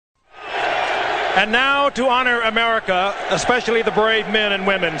And now, to honor America, especially the brave men and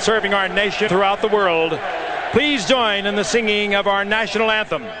women serving our nation throughout the world, please join in the singing of our national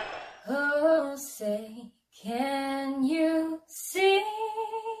anthem. Oh, say, can you see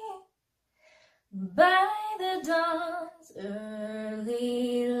by the dawn's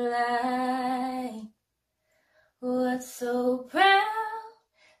early light what so proudly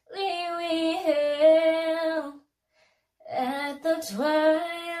we hailed at the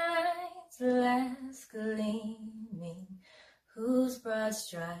twilight's last gleaming, whose broad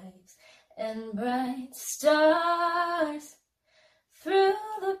stripes and bright stars through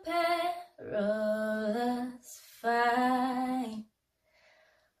the perilous fight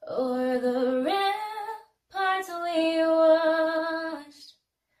o'er the ramparts we watched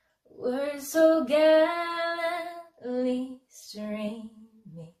were so gallantly streaming,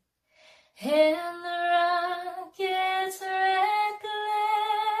 and the rocket's red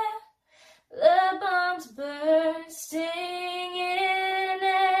glare, the bombs bursting in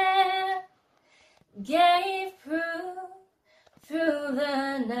air, gave proof through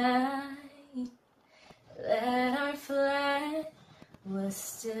the night that our flag was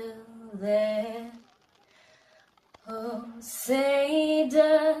still there. Oh, say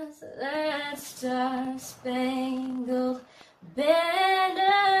does that star-spangled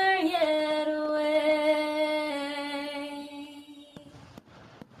banner yet wave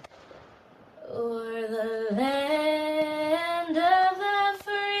o'er the land of the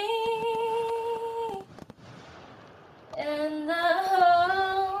free and the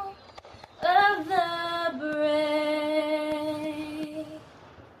home of the brave?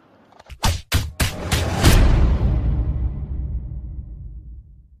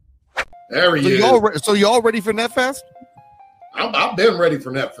 There he is. So y'all ready for NetFest? I've been ready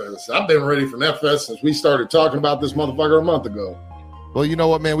for NetFest. I've been ready for NetFest since we started talking about this motherfucker a month ago. Well, you know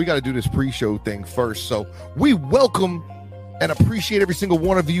what, man? We got to do this pre-show thing first. So we welcome and appreciate every single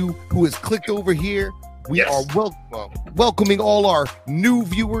one of you who has clicked over here. We are welcoming all our new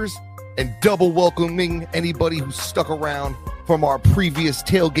viewers and double welcoming anybody who stuck around from our previous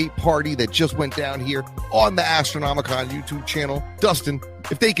tailgate party that just went down here on the Astronomicon YouTube channel. Dustin,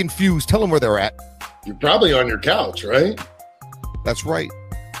 if they confused, tell them where they're at. You're probably on your couch, right? That's right.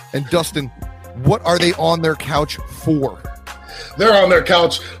 And Dustin, what are they on their couch for? They're on their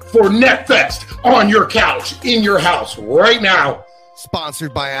couch for NetFest, on your couch, in your house, right now.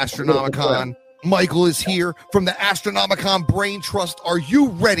 Sponsored by Astronomicon. Michael is here from the Astronomicon Brain Trust. Are you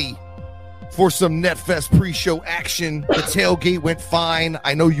ready for some NetFest pre-show action? The tailgate went fine.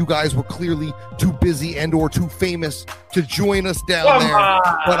 I know you guys were clearly too busy and or too famous to join us down there.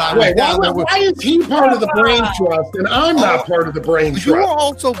 But I was down there with... Why is he part of the Brain Trust and I'm not part of the Brain Trust? You are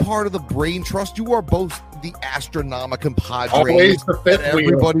also part of the Brain Trust. You are both the Astronomicon Padres Always the fifth that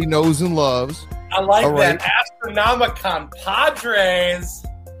everybody knows and loves. I like that. Astronomicon Padres.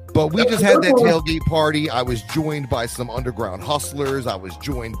 But we just had that tailgate party. I was joined by some underground hustlers. I was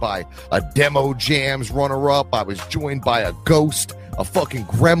joined by a Demo Jams runner-up. I was joined by a ghost, a fucking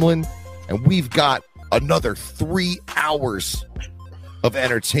gremlin. And we've got another 3 hours of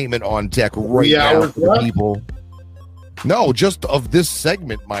entertainment on deck right now for the people. No, just of this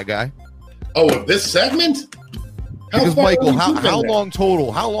segment, my guy. Oh, of this segment? Because, Michael, how long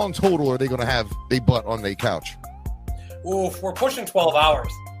total are they going to have they butt on their couch? Oof, we're pushing 12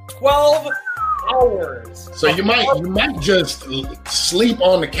 hours. 12 hours. So you might just sleep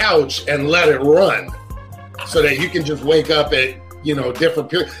on the couch and let it run, so that you can just wake up at different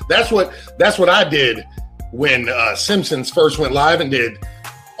periods. That's what I did when Simpsons first went live and did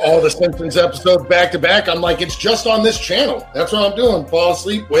all the Simpsons episodes back to back. I'm like, it's just on this channel. That's what I'm doing. Fall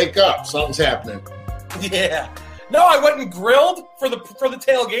asleep, wake up, something's happening. Yeah. No, I went and grilled for the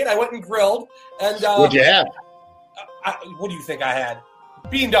tailgate. I went and grilled, and what'd you have? What do you think I had?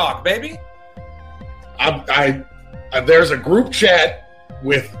 Bean dog, baby. I there's a group chat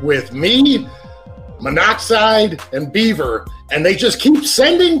with me, Monoxide, and Beaver, and they just keep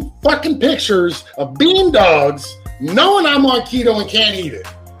sending fucking pictures of bean dogs, knowing I'm on keto and can't eat it.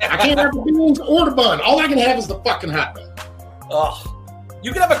 I can't have the beans or the bun. All I can have is the fucking hot dog. Ugh.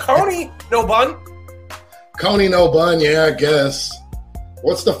 You can have a coney, no bun. Coney, no bun, yeah, I guess.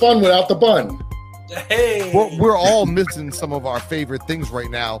 What's the fun without the bun? Hey, we're all missing some of our favorite things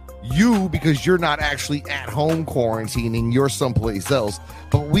right now. You, because you're not actually at home quarantining, you're someplace else.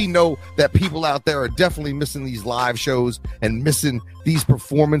 But we know that people out there are definitely missing these live shows and missing these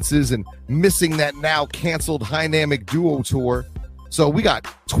performances and missing that now canceled Dynamic Duo tour. So we got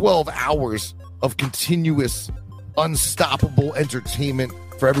 12 hours of continuous, unstoppable entertainment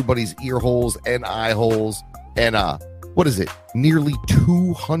for everybody's ear holes and eye holes. And what is it? Nearly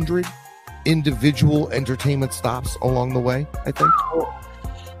 200 individual entertainment stops along the way, I think.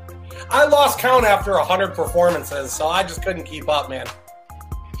 I lost count after 100 performances, so I just couldn't keep up, man.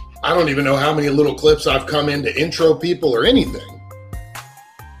 I don't even know how many little clips I've come in to intro people or anything.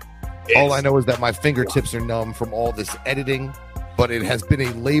 All I know is that my fingertips are numb from all this editing, but it has been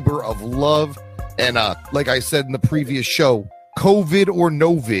a labor of love. And like I said in the previous show, COVID or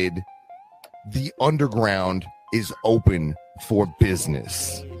no vid, the underground is open for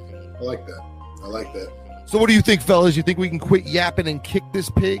business. I like that. I like that. So what do you think, fellas? You think we can quit yapping and kick this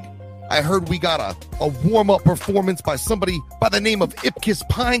pig? I heard we got a warm-up performance by somebody by the name of Ipkiss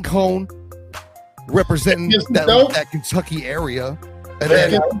Pinecone, representing that Kentucky area. And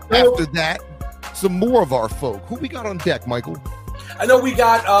then after that, some more of our folk. Who we got on deck, Michael? I know we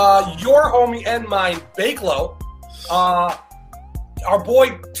got your homie and mine, Bakelo, our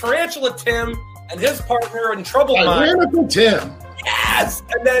boy Tarantula Tim, and his partner in Trouble Mind. Tyrannical Tim. Yes!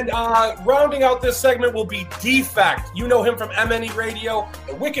 And then rounding out this segment will be Defect. You know him from MNE Radio,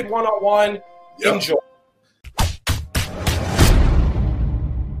 the Wicked 101. Yep. Enjoy.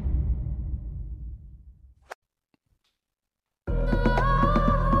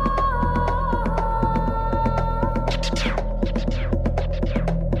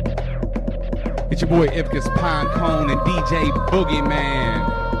 It's your boy Ipkiss Pinecone and DJ Boogeyman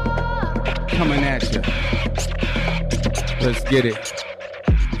coming at you. Let's get it.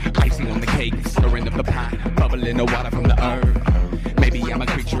 Icing on the cake, stirring up the pot, bubbling the water from the earth. Maybe I'm a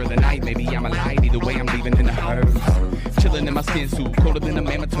creature of the night, maybe I'm a light. Either way, I'm leaving in the herbs. Chilling in my skin suit, colder than a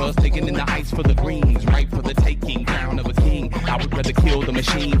mammoth, digging in the ice for the greens, right for the taking, crown of a king. I would rather kill the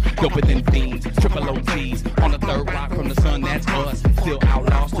machine, doper than fiends, triple OTs on the third rock from the sun. That's us. Still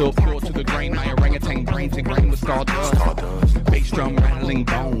outlaw, still pure to the grain. My orangutan brains ingrained with stardust. Bass drum rattling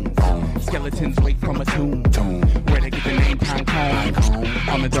bones. Skeletons wake from a tomb. Where they get the name Pinecone.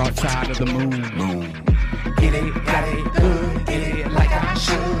 On the dark side of the moon. Get it, got it, good. Get it like I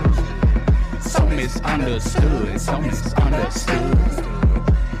should. So misunderstood, so misunderstood.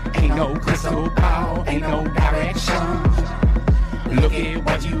 Ain't no crystal ball, ain't no direction. Look at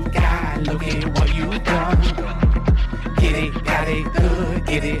what you got, look at what you done. Get it, got it, good.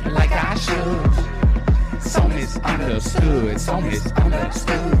 Get it like I should. So misunderstood, so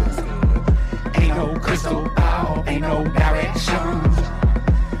misunderstood. Ain't no crystal ball, ain't no direction.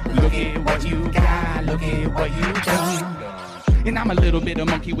 Look at what you got, look at what you done. And I'm a little bit of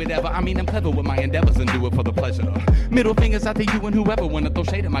monkey, whatever. I mean, I'm clever with my endeavors and do it for the pleasure. Middle fingers out to you and whoever wanna throw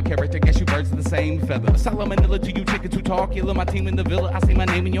shade at my character. Guess you birds of the same feather. Salamanilla to you, chicken too tall. Killer my team in the villa. I see my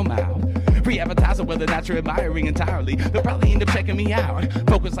name in your mouth. Free advertiser, whether not you're admiring entirely. They'll probably end up checking me out.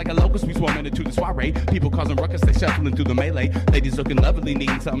 Focus like a locust, we swarming into the soiree. People causing ruckus, they shuffling through the melee. Ladies looking lovely,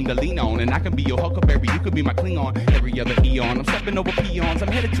 needing something to lean on. And I can be your huckleberry, you could be my Klingon. Every other eon, I'm stepping over peons. I'm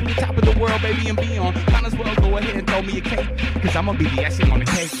headed to the top of the world, baby, and beyond. Might as well go ahead and throw me a cake, cause I'm gonna be the icing on the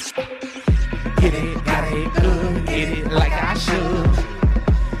cake. Get it, got it, good, get it like I should.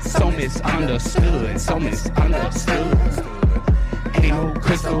 So misunderstood, so misunderstood. Ain't no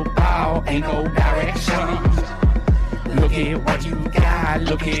crystal ball, ain't no direction. Look at what you got,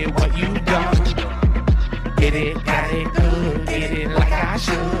 look at what you done. Get it, got it, good, get it like I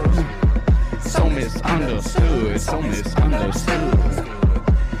should. So misunderstood, so misunderstood.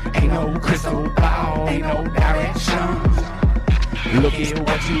 Ain't no crystal ball, ain't no direction. Look at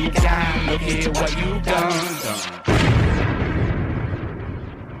what you got, look at what you done.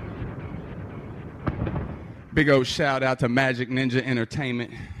 Big old shout out to Magic Ninja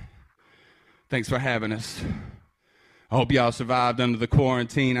Entertainment. Thanks for having us. I hope y'all survived under the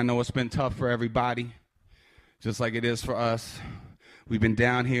quarantine. I know it's been tough for everybody, just like it is for us. We've been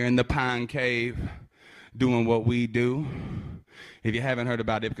down here in the Pine Cave doing what we do. If you haven't heard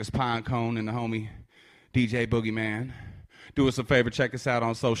about Ipkiss Pinecone and the homie DJ Boogeyman, do us a favor, check us out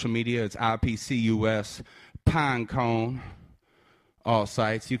on social media. It's IPCUS Pinecone. All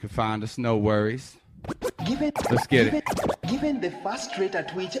sites, you can find us, no worries. Let's get it. Given the fast rate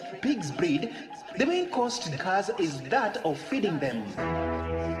at which pigs breed, the main cost to cars is that of feeding them.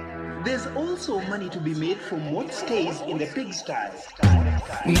 There's also money to be made from what stays in the pigsty.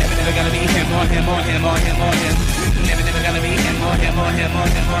 Never gonna be him or him or him or him or him. Never gonna be him or him or him or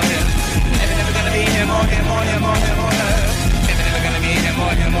him or him. Never gonna be him or him or him or him or her. Never gonna be him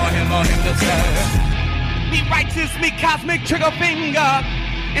or him or him or him to serve. Me righteous, me cosmic trigger finger.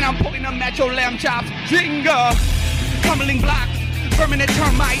 And I'm pointing them at your lamb chops, jingle. Crumbling blocks, permanent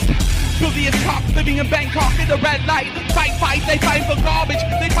termite. Billions cops living in Bangkok in the red light. Fight, they fight for garbage,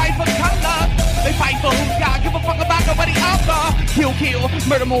 they fight for color. They fight for who's got, give a fuck about nobody other. Kill,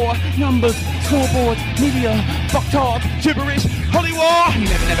 murder more, numbers, scoreboards, media, fuck talk, gibberish, holy war.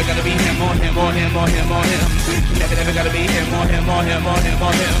 Never gonna be him or him or him or him or him. Never gonna be him or him or him or him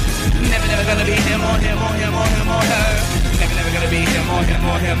or him. Never gonna be him or him or him or him or her. Never gonna be him or him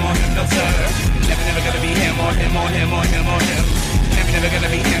or him or him, no sir. Never gonna be him or him or him or him or him. Never gonna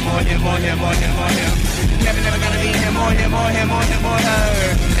be him or him or him or him or him. Never gonna be him or him or him or him or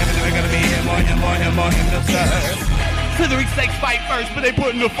her. Never gonna be him or him or him or him, no sir. Slithering snakes fight first, but they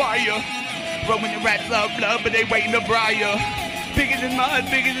put in the fire. Roman the rats love blood, but they wait in the briar. Bigger than mud,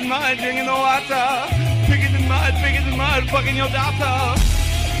 drinking the water. Bigger than mud, fucking your daughter.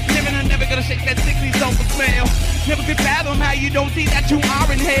 Never gonna shake that sickly sulfur smell. Never could fathom how you don't see that you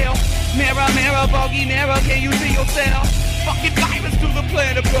are in hell. Mirror, bogey mirror, can you see yourself? Fucking virus to the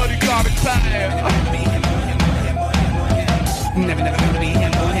planet, bloody garbage pile. Never gonna be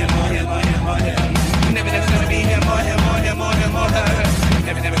him or him or him or him or him. Never gonna be him or him or him or him or her.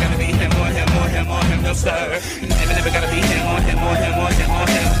 Never gonna be him or him or him or him, no sir. Never gonna be him or him or him or him or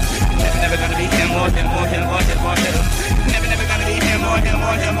him. Never gonna be him or him or him or him or him. Never gonna be him or him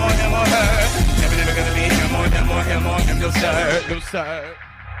or him or him or her. Never gonna be him or him or him or him, no sir, no sir.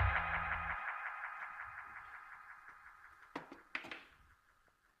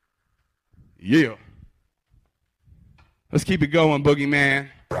 Yeah. Let's keep it going, Boogeyman.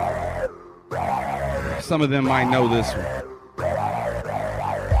 Some of them might know this one.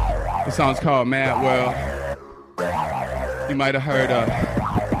 The song's called Mad World. You might have heard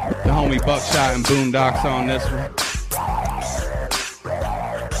the homie Buckshot and Boondocks on this one.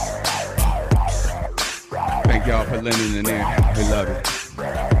 Thank y'all for lending in there. We love it.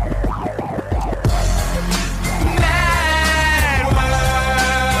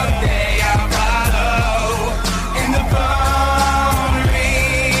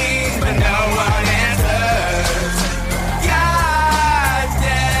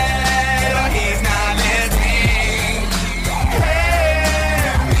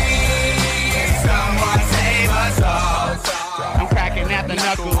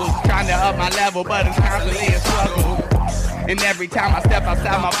 Trying to up my level, but it's constantly a struggle. And every time I step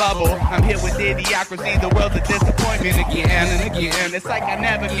outside my bubble, I'm hit with idiocracy, the world's a disappointment again and again. It's like I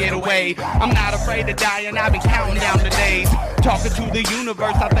never get away. I'm not afraid to die and I've been counting down the days. Talking to the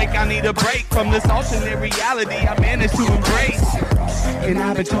universe, I think I need a break from this alternate reality I managed to embrace. And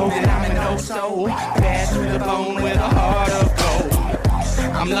I've been told that I'm an oh-so bad to the bone with a heart of gold.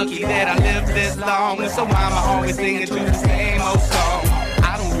 I'm lucky that I lived this long, so why am I always singing to the same old song?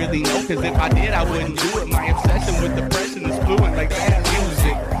 I don't really know, cause if I did, I wouldn't do it. My obsession with depression is fluent like bad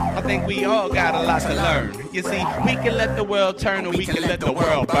music. I think we all got a lot to learn. You see, we can let the world turn or we can let the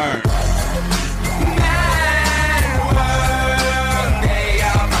world burn.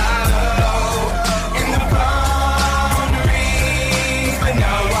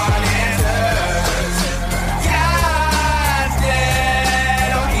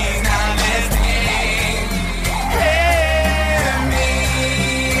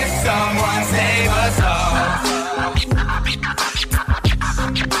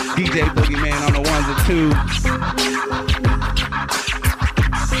 DJ Boogeyman on the ones and twos.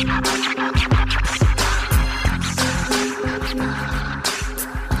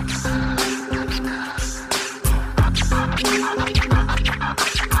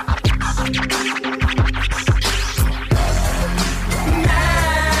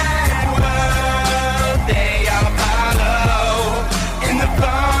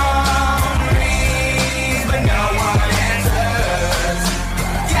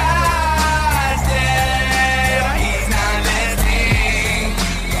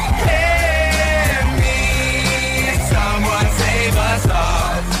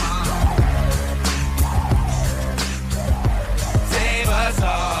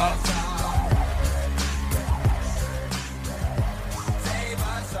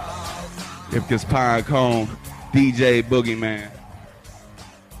 Ipkiss Pinecone, DJ Boogeyman.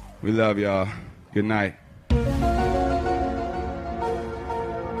 We love y'all. Good night.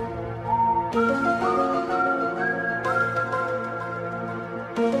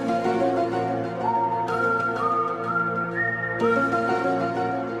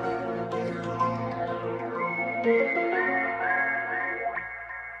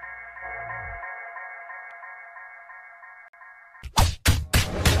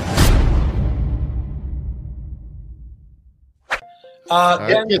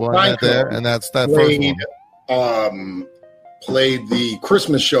 There, and that's that played, first one. Played the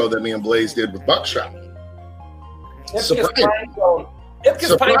Christmas show that me and Blaze did with Buckshot. Ipkiss Pinecone.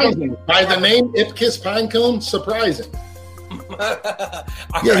 Ipkiss Pinecone. Surprising. By the name Ipkiss Pinecone, surprising.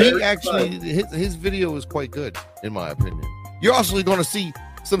 Yeah, he actually his video is quite good in my opinion. You're also going to see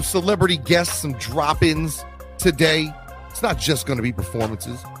some celebrity guests, some drop-ins today. It's not just going to be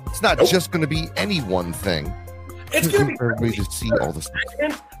performances. It's not just going to be any one thing. It's going to be everybody to see all this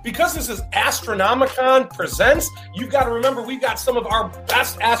stuff. Because this is Astronomicon Presents. You've got to remember we've got some of our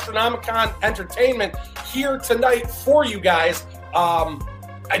best Astronomicon entertainment here tonight for you guys. I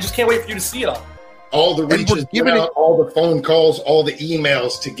just can't wait for you to see it all. All the reaches out, all the phone calls, all the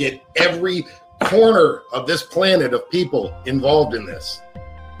emails to get every corner of this planet of people involved in this.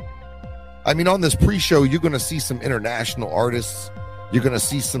 I mean, on this pre-show, you're going to see some international artists. You're going to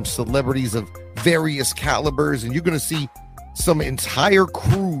see some celebrities of various calibers, and you're going to see some entire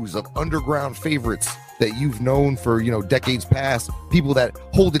crews of underground favorites that you've known for, decades past. People that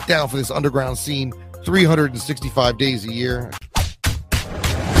hold it down for this underground scene 365 days a year.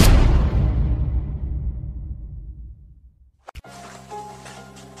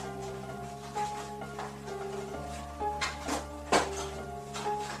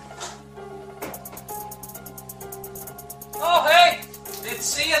 Oh, hey! Didn't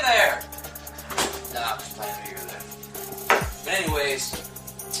see you there. Nah, I'm just playing with you there. But anyways,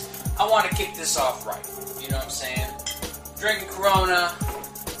 I want to kick this off right. You know what I'm saying? Drinking Corona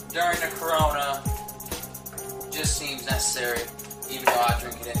during the Corona just seems necessary, even though I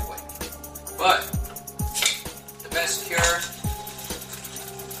drink it anyway. But the best cure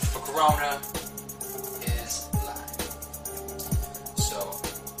for Corona is live. So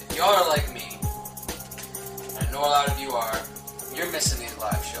if y'all are like me, and I know a lot of you are, you're missing these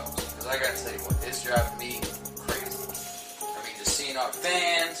live shows. Because I gotta tell you what, it's driving me crazy. I mean, just seeing our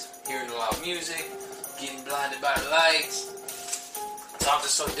fans, hearing the loud music, getting blinded by the lights. It's all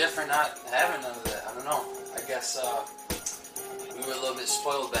just so different not having none of that. I don't know. I guess we were a little bit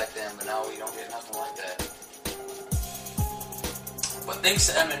spoiled back then, but now we don't get nothing like that. But thanks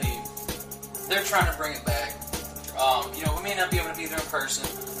to M&E, they're trying to bring it back. We may not be able to be there in person,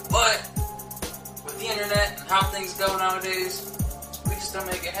 but with the internet and how things go nowadays, we just don't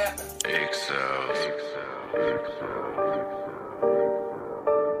make it happen.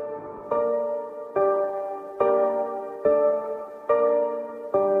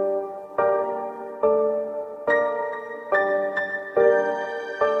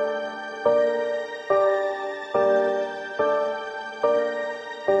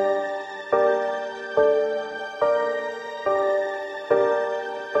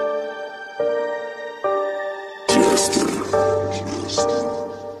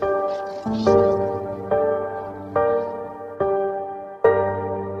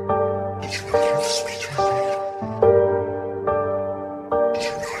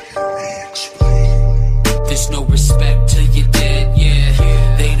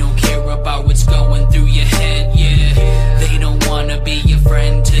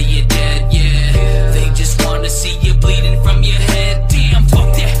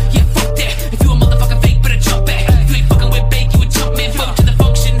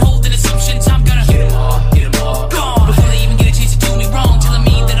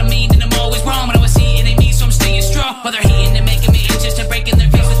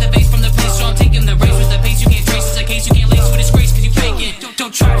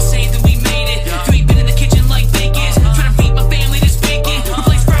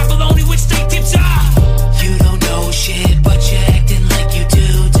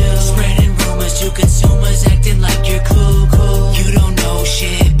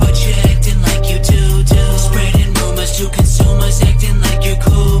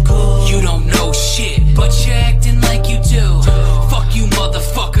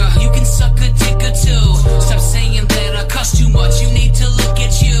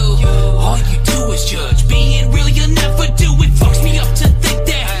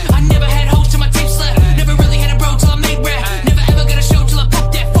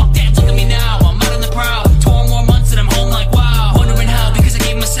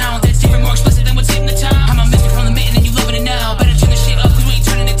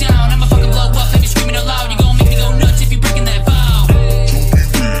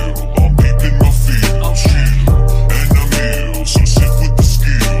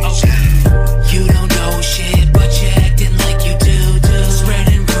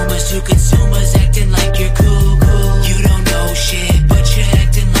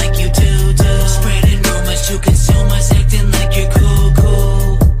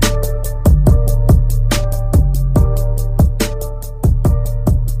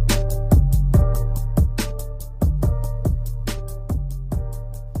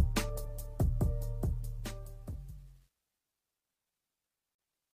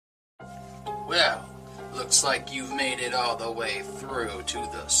 Well, looks like you've made it all the way through to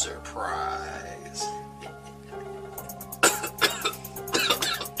the surprise.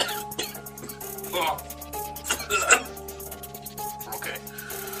 Okay.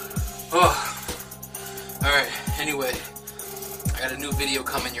 Oh. Alright, anyway, I got a new video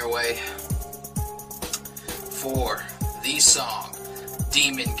coming your way for the song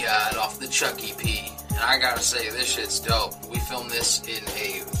Demon God off the Chuck EP. And I gotta say, this shit's dope. We filmed this in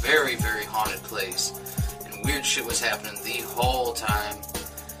a very, very haunted place. And weird shit was happening the whole time.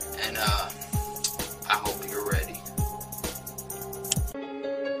 And, I hope you're ready.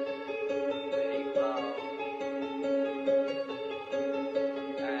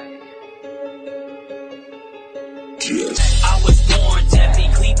 I was born deafy,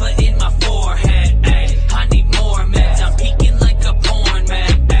 cleaver in my forehead. Ay, I need more meds, I'm peeking like a porn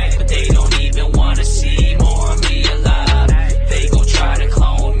man. Ay, but they don't even wanna see more of me alive. They gon' try to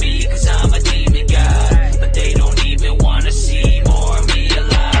clone me, cause I'm a demon god. But they don't even wanna see more of me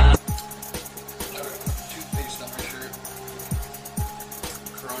alive. Toothpaste on my shirt.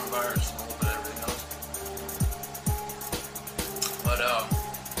 Coronavirus and a little bit of everything else. But,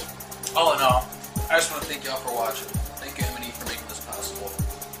 all in all, I just want to thank y'all for watching. Thank you, M&E, for making this possible.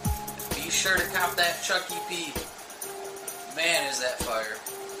 Be sure to cop that Chuck EP. Man, is that fire.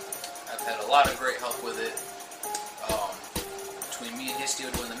 I've had a lot of great help with it. Between me and Histio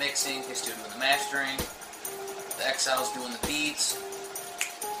doing the mixing, Histio doing the mastering, the Exiles doing the beats.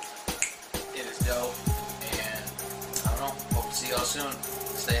 It is dope. And, I don't know, hope to see y'all soon.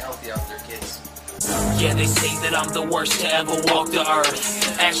 Stay healthy out there, kids. Yeah, they say that I'm the worst to ever walk the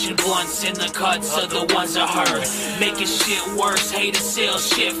earth. Action blunts in the cuts are the ones I heard. Making shit worse, haters sell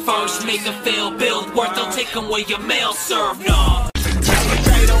shit first. Make a fail, build worth, they'll take them where your mail serve. No.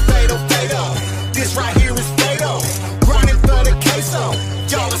 This right here is fatal. Grinding for the queso.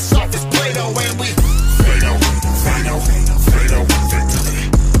 Y'all are soft as Play-Doh and we fatal.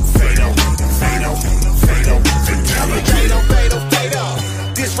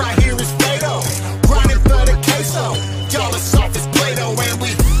 This right here is fatal. Grinding for the queso. Y'all are soft as Play-Doh and we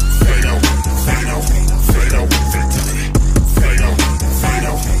fatal.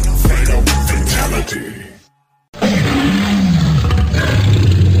 Fatality.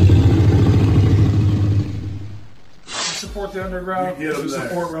 Support the underground, to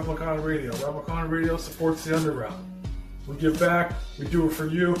support Replicon Radio. Replicon Radio supports the underground. We give back, we do it for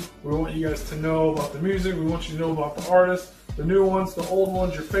you. We want you guys to know about the music, we want you to know about the artists, the new ones, the old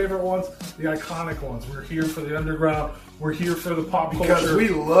ones, your favorite ones, the iconic ones. We're here for the underground, we're here for the pop culture. Because we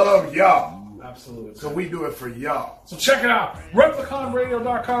love y'all. Absolutely. So we do it for y'all. So check it out,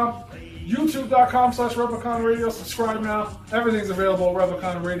 RepliconRadio.com, YouTube.com/RepliconRadio. Subscribe now. Everything's available at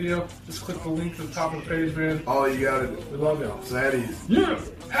Replicon Radio. Just click the link to the top of the page, man. All you gotta do. We love y'all. It's that easy. Yeah.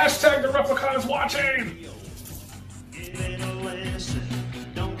 Hashtag the Replicon is watching.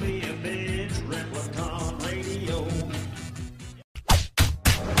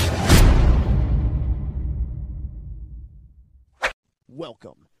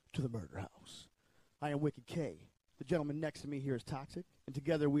 Welcome to the Murder House. I am Wicked K. The gentleman next to me here is Toxic, and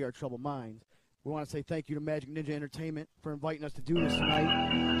together we are Troubled Minds. We want to say thank you to Magic Ninja Entertainment for inviting us to do this tonight.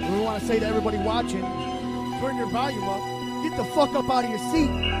 And we want to say to everybody watching, turn your volume up, get the fuck up out of your seat,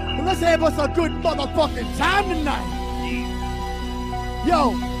 and let's have us a good motherfucking time tonight.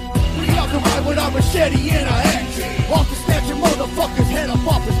 Yo, we out to ride with our machete in our axe, off to snatch your motherfucker's head up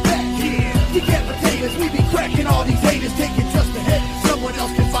off his back. Yeah, we get potatoes, we be cracking all these haters, taking just ahead. Someone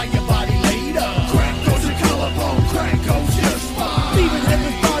else can find your body later. Crack goes your collarbone, crack goes your spine. Leaving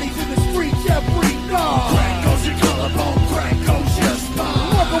headless bodies in the streets every night. Crack goes your collarbone, crack goes your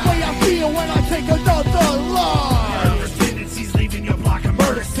spine. Love the way I feel when I take another line. Murderous tendencies leaving your block a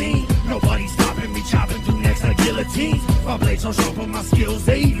murder scene. Nobody stopping me, chopping through necks like guillotines. My blades don't sharp, but my skills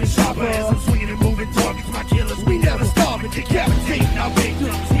they even sharper. As I'm swinging and moving targets, my killers we never starve and decapitate. Now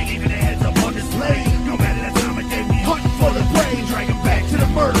victims, we leaving their heads up on display. No matter the time of day, we hunting for the prey. Drag 'em back to the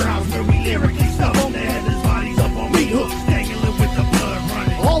murder house where we lyrically stuff on their headless bodies up on me. Hooks dangling with the blood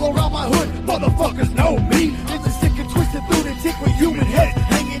running all around my hood. Motherfuckers know me. It's a sick and twisted lunatic with human heads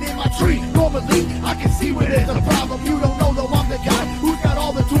hanging in my tree. Normally, I can see where there's a problem. You don't know though, I'm the guy who's got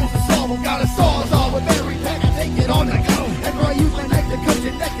all the tools to solve them. Got a sawzall with every pack, I take it on the go. After I use my knife to cut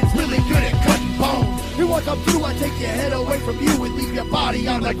your neck, it's really good at cutting bones. And once I'm through, I take your head away from you and leave your body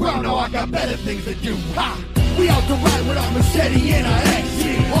on the ground. Now I got better things to do. Ha! We out to ride with our machete in our axe.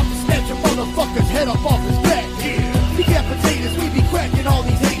 Yeah. Off to snatch a motherfucker's head up off his back. Yeah. We got potatoes, we be cracking all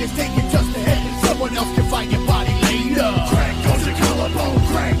these haters, taking just ahead. Someone else can find your body later. Crack goes your collarbone,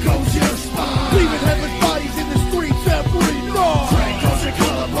 crack goes your spine. Leaving headless bodies in the streets every night. Crack goes your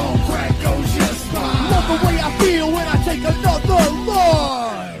collarbone, crack goes your another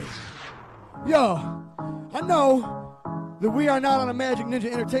live. Yo, I know that we are not on a Magic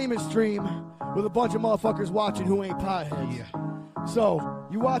Ninja Entertainment stream with a bunch of motherfuckers watching who ain't potheads. Yeah. So,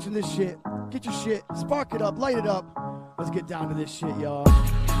 you watching this shit, get your shit, spark it up, light it up. Let's get down to this shit, y'all.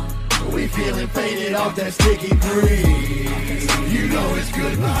 We feeling faded off that sticky breeze. You know it's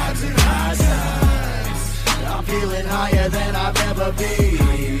good vibes and high times. I'm feeling higher than I've ever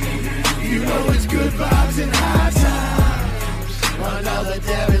been. You know it's good vibes and high times. Another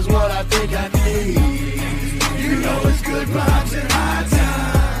dab is what I think I need. You know it's good vibes and high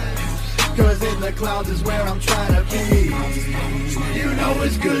times. Cause in the clouds is where I'm trying to be. You know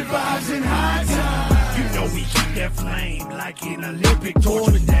it's good vibes and high times. You know we keep that flame like an Olympic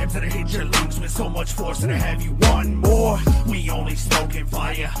torch with dabs that hit your lungs with so much force that I have you one more. We only smoking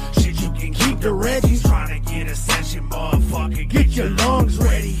fire, shit you can keep the Reggies. Trying to get a session, motherfucker, get your lungs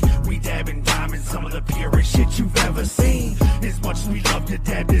ready. We dabbing diamonds, some of the purest shit you've ever seen. As much as we love to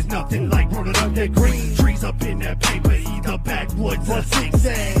dab, there's nothing like rolling up that green. Trees up in that paper, either backwoods or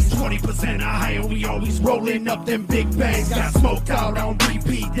zigzags. 20% higher, we always rolling up them big bags. Got smoked out on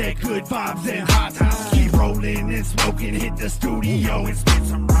repeat, that good vibes and hot times. Keep rolling and smoking, hit the studio and spit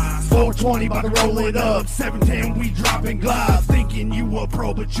some rhymes. 420, about to roll it up. 710, we dropping globs. Thinking you a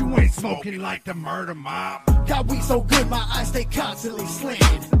pro, but you ain't smoking like the murder mob. Got weed so good, my eyes stay constantly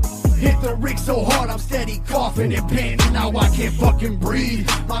slanted. Hit the rig so hard, I'm steady coughing and panting. Now I can't fucking breathe.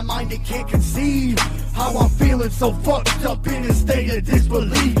 My mind, it can't conceive how I'm feeling so fucked up in a state of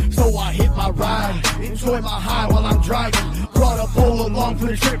disbelief. So I hit my ride, enjoy my high while I'm driving. Brought a bowl along for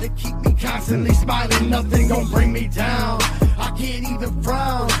the trip to keep me constantly smiling. Nothing gon' bring me down, I can't even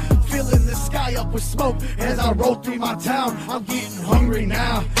frown. Filling the sky up with smoke as I roll through my town. I'm getting hungry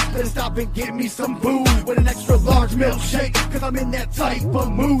now, better stop and get me some food with an extra large milkshake, cause I'm in that type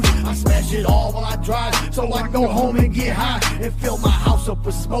of mood. I smash it all while I drive, so I can go home and get high and fill my house up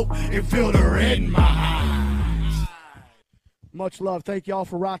with smoke and feel the red in my eyes. Much love. Thank y'all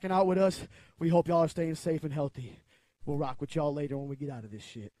for rocking out with us. We hope y'all are staying safe and healthy. We'll rock with y'all later when we get out of this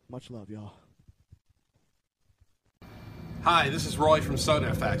shit. Much love, y'all. Hi, this is Roy from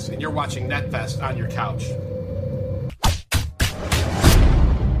SodaFX, and you're watching NetFest on your couch.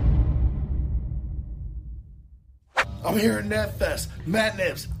 I'm here at NetFest, Matt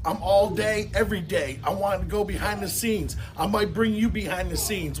Nips. I'm all day, every day. I want to go behind the scenes. I might bring you behind the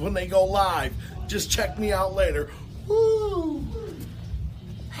scenes when they go live. Just check me out later. Woo!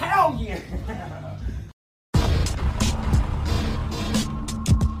 Hell yeah!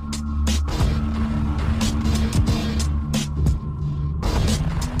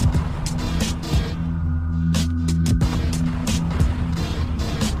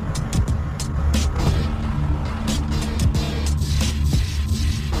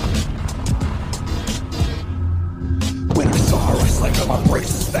 My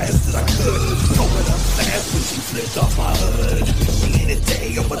brakes as fast as I could. Going up fast when she flipped off my hood. We in a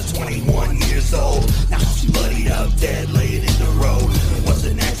day over 21 years old. Now she bloodied up dead, laying in the road. It was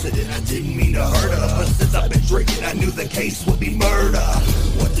an accident, I didn't mean to hurt her. But since I've been drinking, I knew the case would be murder.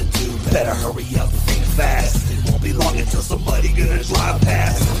 What to do? Better hurry up, think fast. It won't be long until somebody gonna drive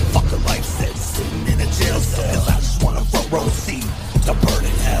past. Fuck a life sentence, sitting in a jail cell. Cause I just want a front row seat to burn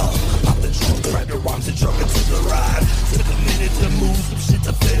in hell. Pop the trunk, grabbed her arms and drug her to the ride. Took a minute to move some shit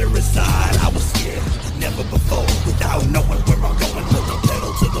to fit her inside. I was scared, never before, without knowing where I'm going. Put the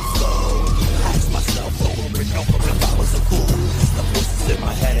pedal to the floor. I asked myself over and over if I was a fool. The voices in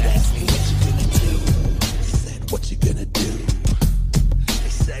my head asked me what you gonna do. They said, what you gonna do? They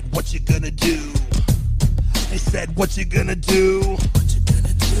said, what you gonna do? They said, what you gonna do? What you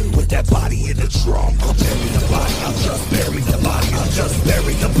gonna do? With that body in the trunk, I'll bury the body. I'll just bury the body. I'll just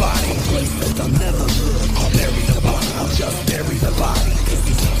bury the body. Places I'll never look. I'll bury the body. I'll just bury the body. Cause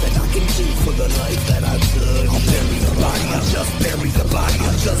there's nothing I can do for the life that I took. I'll bury the body. I'll just bury the body.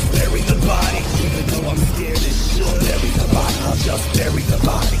 I'll just bury the body. Even though I'm scared as shit, I'll bury the body. I'll just bury the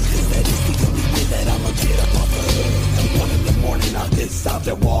body. Cause that is the only way that I'ma get up off the hood. At 1 in the morning, I get stopped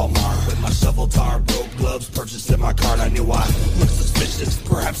at Walmart with my shovel, tar, broke gloves, purchased in my cart. I knew I looked suspicious,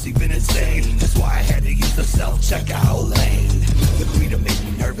 perhaps even insane. That's why I had to use the self-checkout lane. The greeter made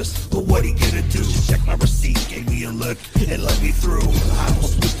me nervous, but what he gonna do? Check my receipt, gave me a look, and let me through. I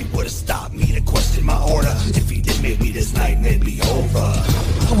almost wished he would've stopped me to question my order. If he did, maybe this night may be over.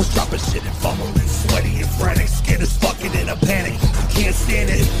 I was dropping shit and fumbling, sweaty and frantic, scared as fuck and in a panic. I can't stand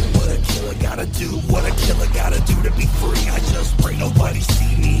it. What a killer gotta do, what a killer gotta do to be free. I just pray nobody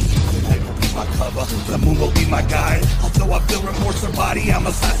see me. The night will be my cover, the moon will be my guide. Although I feel remorse or body, I'm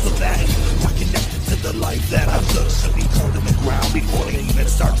a side of that. Not connected to the life that I took. Should be cold in the ground before they even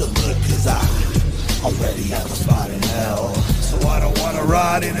start to look. Cause I already have a spot in hell. wanna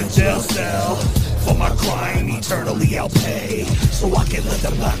rot in a jail cell. For my crime, eternally I'll pay. So I can let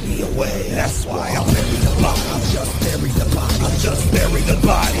them lock me away. That's why I'll bury the body. I'll just bury the body. I'll just bury the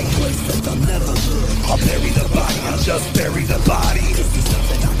body. Place that I'll never look. I'll bury the body. I'll just bury the body. This is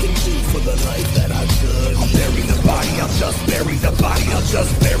something I can do for the life that I should. I'll bury the body. I'll just bury the body. I'll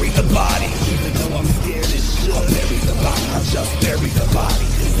just bury the body. Even though I'm scared as shit. I'll bury the body. I'll just bury the body.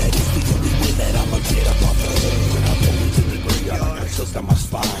 Cause that is the only way that I'ma get up off the hood. When I pull into the graveyard, I just on my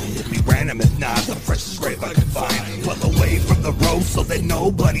spine. It'd be random if not the freshest grave I could find. Well away from the road so that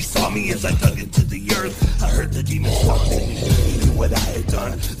nobody saw me as I dug into the earth. I heard the demons talking. They knew what I had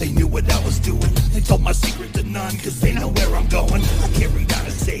done. They knew what I was doing. They told my secret to none cause they know where I'm going. I carried out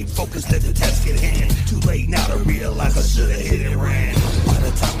a safe, focused at the task at hand. Too late now to realize I should've hit and ran. By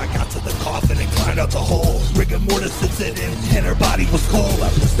the time I got to the coffin and climbed out the hole, rigor mortis had set in and her body was cold. I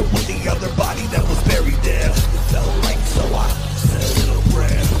missed her with the other body that was buried there. It felt right so I said a little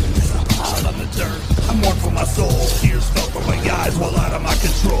prayer. Out on the dirt, I mourn for my soul. Tears fell from my eyes while out of my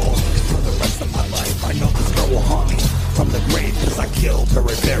control. For the rest of my life, I know this girl will haunt me from the grave cause I killed her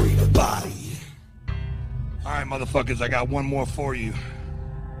and buried her body. Alright motherfuckers, I got one more for you.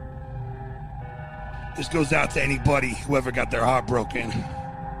 This goes out to anybody who ever got their heart broken.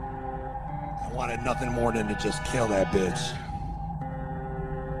 I wanted nothing more than to just kill that bitch.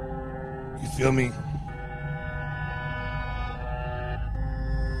 You feel me?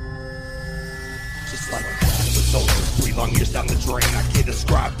 Just like the soldiers, 3 long years down the drain. I can't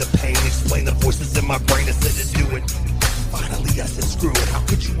describe the pain, explain the voices in my brain instead of do it. Finally I said screw it, how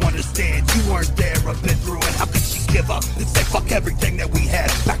could you understand? You weren't there, I've been through it. How could she give up and say fuck everything that we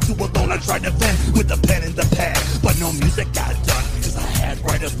had? Back to alone, I tried to vent with a pen and the pad, but no music got done, cause I had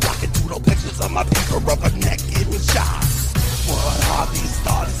writers blocking doodle pictures on my paper of her naked with shots. What are these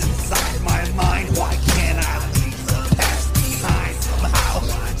thoughts inside my mind? Why can't I leave the past behind? Somehow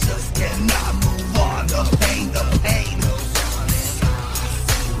I just cannot move on. The pain goes on and on.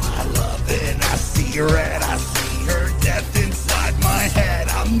 I love it and I see red, I see her death inside my head.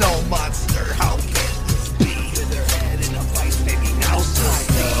 I'm no monster, how can this be? With her head in a vice, maybe now she'll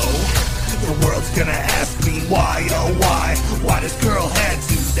know. The world's gonna ask me why, oh why this girl had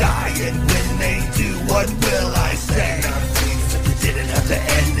to die? And when they do, what will I say? It didn't have to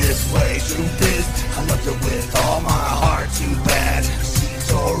end this way. Truth is, I loved her with all my heart. Too bad she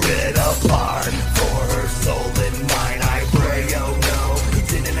tore it apart. For her soul and mine, I pray, oh no, it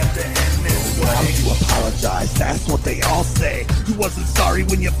didn't have to end this way. Why would you apologize? That's what they all say. You wasn't sorry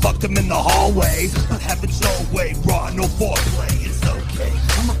when you fucked him in the hallway, but have it your way, raw, no foreplay. It's okay,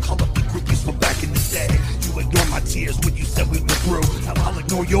 I'ma call up the groupies from back in the day. You ignored my tears when you said we were through. Now I'll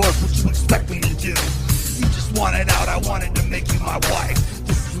ignore yours, what you expect me to do? You just wanted out, I wanted to make you my wife.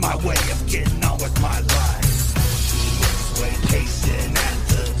 This is my way of getting on with my life. She wait patient at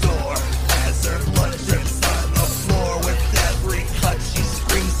the door as her blood drips on the floor. With every cut she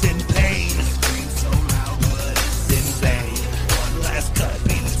screams in pain. Screams so loud but it's in vain. One last cut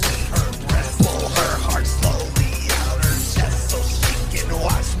between her breasts. Pull her heart slowly out her chest so she can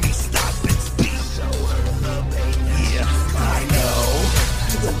watch me stop its beat. Show her the pain. Yeah, I know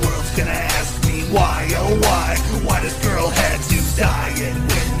the world's gonna ask me why, oh why this girl had to die? And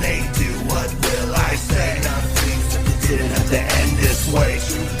when they do, what will I say? It didn't have to end this way.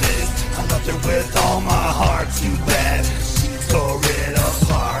 Truth is, I loved her with all my heart. Too bad she tore it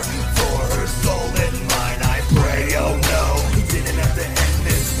apart. For her soul and mine, I pray, oh no, it didn't have to end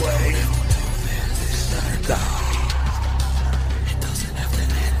this way. Just let her die. It doesn't have to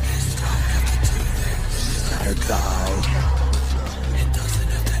end this way. Just let her die.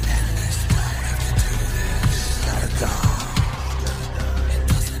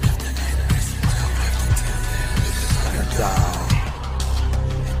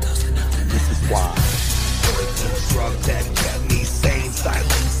 This is why the drug that kept me sane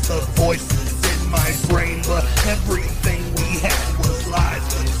silenced the voices in my brain, but everything we had was lies.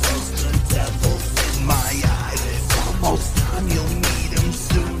 But those the devils in my eyes. It's almost time you'll meet him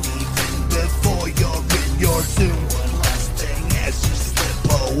soon, even before you're in your tomb. One last thing as you slip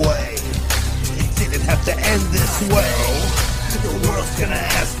away. It didn't have to end this way. The world's gonna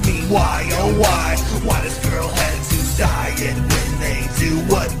ask me why, oh why this girl had to die? And when they do,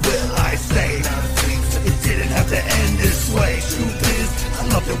 what will I say? It didn't have to end this way. Truth is, I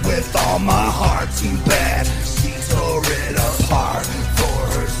loved her with all my heart. Too bad she tore it apart. For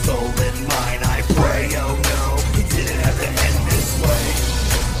her soul and mine, I pray, oh no, it didn't have to end this way.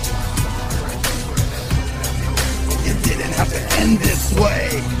 It didn't have to end this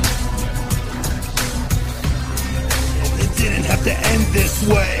way. Didn't have to end this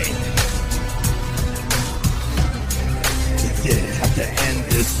way. It didn't have to end.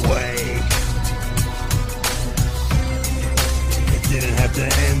 this way. It didn't have to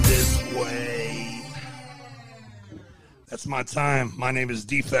end this way. That's my time. My name is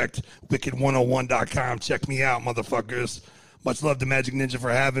Defect, Wicked101.com. Check me out, motherfuckers. Much love to Magic Ninja for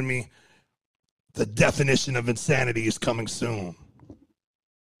having me. The definition of insanity is coming soon.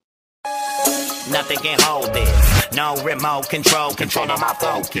 Nothing can hold this. No remote control on my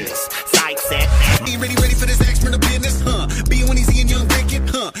focus. Sight set. Be ready for this action of business, huh? Being when he's in young wicked,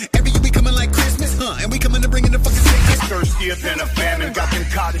 huh? Every year we coming like Christmas, huh? And we coming to bring in the fucking sickness. Thirstier than a famine. Got them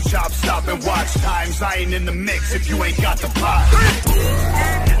cottage shops, stop and watch times. I ain't in the mix if you ain't got the pot.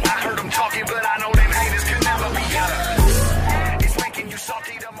 I heard them talking, but I know them haters can never be heard. It's making you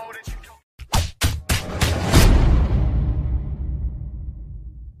salty the more that you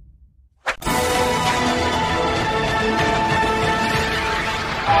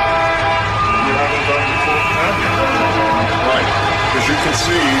As you can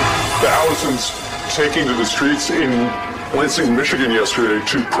see, thousands taking to the streets in Lansing, Michigan yesterday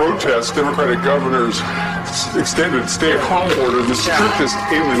to protest Democratic governor's extended stay-at-home order, the strictest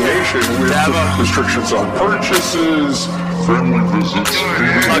in the nation, with restrictions on purchases, family visits.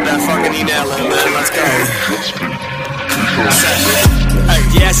 Plug that fucking email in, man. Let's go. Hey,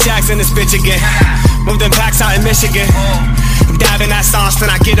 yeah, Shaq's in this bitch again. Moved in packs out in Michigan. I'm dabbing that sauce,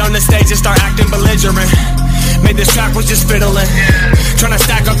 then I get on the stage and start acting belligerent. Made this track was just fiddling, trying to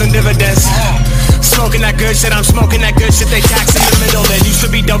stack up them dividends. Smoking that good shit, I'm smoking that good shit. They tax in the middle, and used to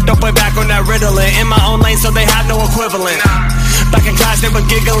be doped up way back on that Ritalin. In my own lane, so they have no equivalent. Back in class, they were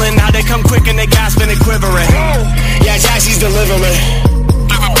giggling. Now they come quick and they gasping and quivering. Yeah, Jaxie's delivering.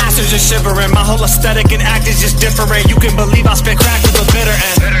 Masters are shivering. My whole aesthetic and act is just different. You can believe I spit crack to the bitter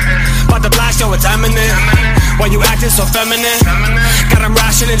end. About to blast, yo, it's eminent. Why you acting so feminine? Got them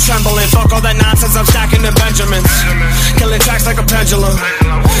rationing, trembling. Fuck all that nonsense, I'm stacking the Benjamins. Killing tracks like a pendulum.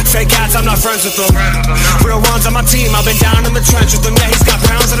 Fake cats, I'm not friends with them. Real ones on my team, I've been down in the trench with them. Yeah, he's got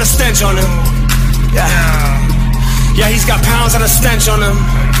pounds of a stench on him. Yeah, he's got pounds of a stench on him.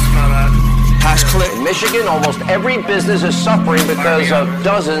 In Michigan, almost every business is suffering because of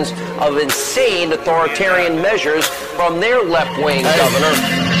dozens of insane authoritarian measures from their left-wing governor.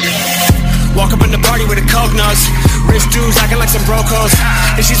 Walk up in the party with a coke nose. Rich dudes acting like some brocos.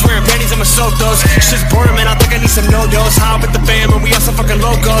 If she's wearing panties, I'ma soak those. Shit's boring, man, I think I need some no-dos. How with the fam and we also fucking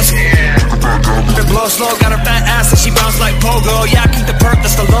locos. The blow slow, got her fat ass and she bounce like pogo. Yeah, I keep the perk,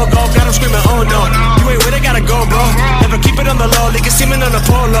 that's the logo. Got him screaming, oh no. You ain't with it, gotta go, bro. Never keep it on the low, leak a semen on the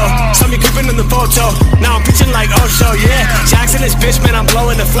polo. Saw me creeping in the photo. Now I'm pitching like Osho, yeah. Jackson is bitch, man, I'm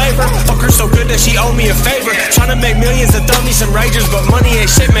blowing the flavor. Fuck her so good that she owe me a favor. Trying to make millions and throw me some ragers, but money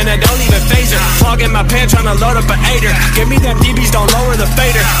ain't shit, man, I don't even phase her. Fog in my pants, trying to load up an 8er. Give me them DBs, don't lower the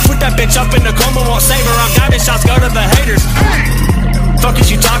fader. Put that bitch up in the coma, won't save her. I'm diving shots, go to the haters. Fuck is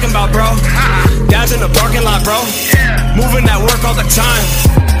you talking about, bro? Dad's in the parking lot, bro. Moving that work all the time,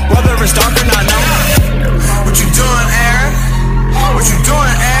 whether it's dark or not, no. What you doing, Aaron? What you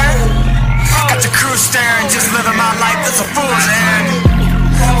doing, Aaron? Got your crew staring, just living my life as a fool's Aaron.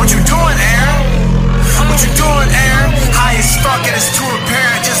 What you doing, Aaron? What you doing, Aaron? High as fuck and it's too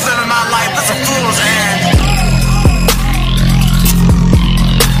apparent, just living my life as a fool's Aaron.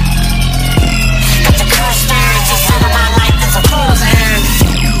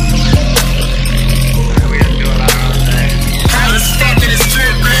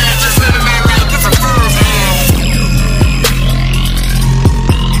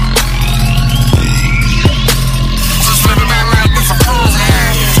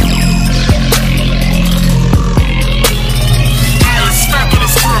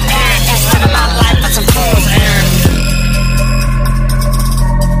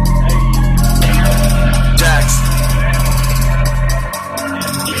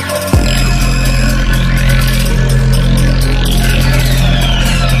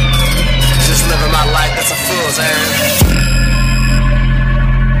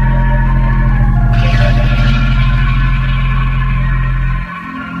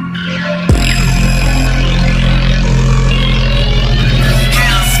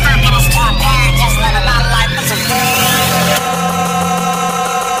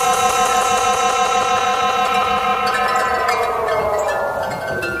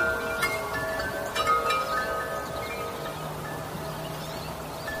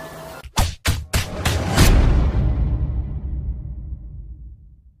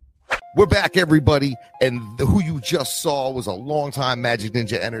 We're back, everybody, and who you just saw was a longtime Magic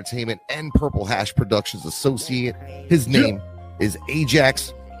Ninja Entertainment and Purple Hash Productions associate. His name is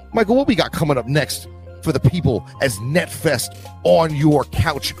Ajax. Michael, what we got coming up next for the people as NetFest on your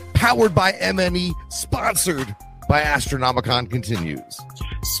couch, powered by MNE, sponsored by Astronomicon continues.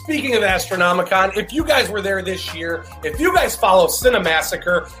 Speaking of Astronomicon, if you guys were there this year, if you guys follow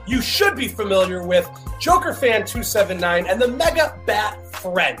Cinemassacre, you should be familiar with JokerFan279 and the Mega Bat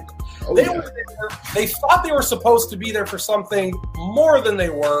Friend. They were there. They thought they were supposed to be there for something more than they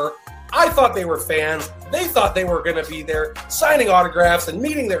were. I thought they were fans. They thought they were going to be there signing autographs and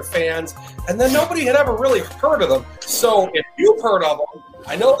meeting their fans, and then nobody had ever really heard of them. So if you've heard of them,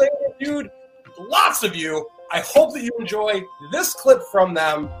 I know they interviewed lots of you. I hope that you enjoy this clip from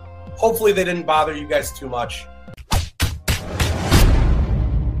them. Hopefully they didn't bother you guys too much.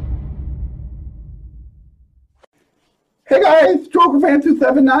 Hey guys,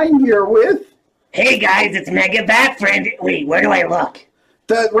 JokerFan279 here with... Hey guys, it's Mega Bat Friend. Wait, where do I look?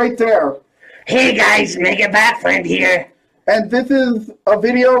 Right there. Hey guys, Mega Bat Friend here. And this is a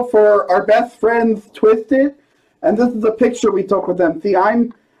video for our best friends, Twisted. And this is a picture we took with them. See,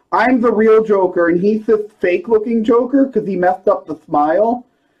 I'm the real Joker, and he's this fake-looking Joker because he messed up the smile.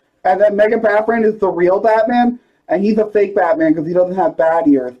 And then Mega Bat Friend is the real Batman, and he's a fake Batman because he doesn't have bat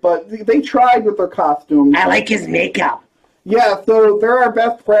ears. But they tried with their costumes. I like his makeup. Yeah, so they're our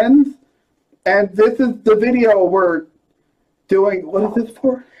best friends, and this is the video we're doing. What is this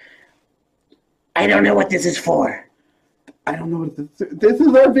for? I don't know what this is for. I don't know what this is. This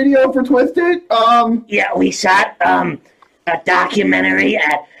is our video for Twisted? Yeah, we shot a documentary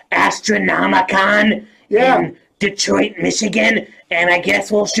at Astronomicon in Detroit, Michigan, and I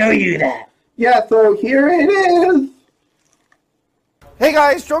guess we'll show you that. Yeah, so here it is. Hey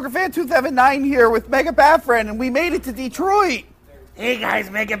guys, JokerFan279 here with Mega Bat Friend, and we made it to Detroit. Hey guys,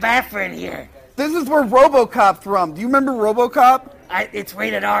 Mega Bat Friend here. This is where RoboCop's from. Do you remember RoboCop? It's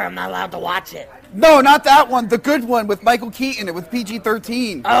rated R. I'm not allowed to watch it. No, not that one. The good one with Michael Keaton. It was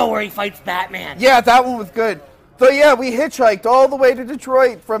PG-13. Oh, where he fights Batman. Yeah, that one was good. So yeah, we hitchhiked all the way to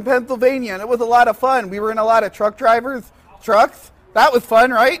Detroit from Pennsylvania, and it was a lot of fun. We were in a lot of trucks. That was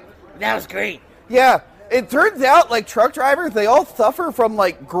fun, right? That was great. Yeah. It turns out, like, truck drivers, they all suffer from,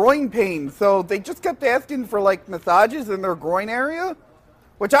 like, groin pain. So they just kept asking for, like, massages in their groin area,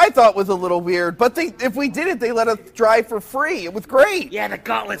 which I thought was a little weird. But if we did it, they let us drive for free. It was great. Yeah, the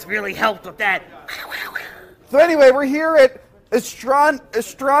gauntlets really helped with that. So anyway, we're here at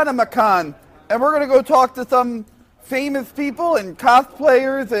Astronomicon, and we're going to go talk to some famous people and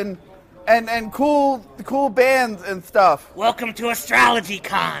cosplayers and cool bands and stuff. Welcome to Astrology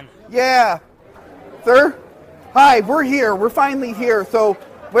Con. Yeah. Sir? Hi, we're here. We're finally here. So,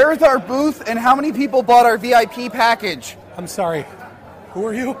 where's our booth and how many people bought our VIP package? I'm sorry. Who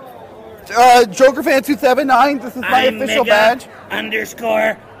are you? JokerFan279. This is my official badge.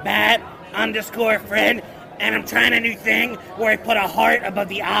 _bat_friend, and I'm trying a new thing where I put a heart above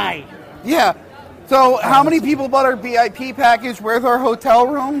the eye. Yeah. So, how many people bought our VIP package? Where's our hotel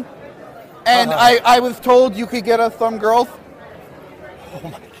room? And I was told you could get us some girls. Oh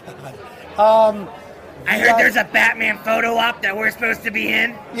my God. I heard there's a Batman photo op that we're supposed to be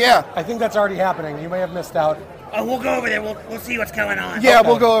in. Yeah. I think that's already happening. You may have missed out. Oh, we'll go over there. We'll see what's going on. Yeah,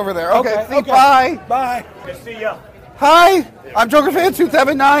 we'll go over there. Okay. Bye. Bye. Good to see ya. Hi. I'm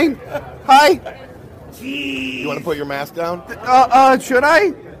JokerFan279. Hi. Jeez. You want to put your mask down? Should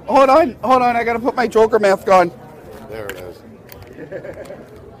I? Hold on. I gotta put my Joker mask on. There it is.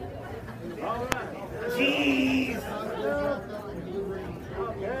 Jeez.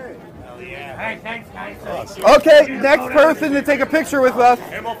 All right, thanks, guys. Okay, next person to take a picture with us.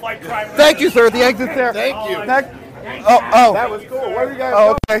 And we'll fight crime. Thank you, sir. The exit's there. Thank you. Next. Oh. That was cool. Where are you guys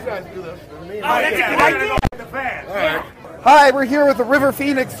Oh, going? okay. You guys do this for me. That's a good idea. The fans. All right. Hi, we're here with the River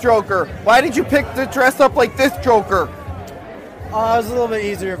Phoenix Joker. Why did you pick to dress up like this Joker? It was a little bit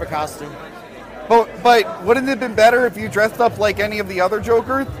easier of a costume. But wouldn't it have been better if you dressed up like any of the other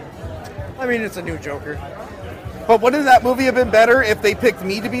Jokers? I mean, it's a new Joker. But wouldn't that movie have been better if they picked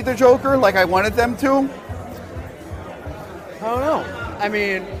me to be the Joker like I wanted them to? I don't know. I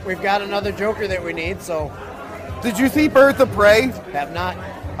mean, we've got another Joker that we need, so... Did you see Birds of Prey? Have not.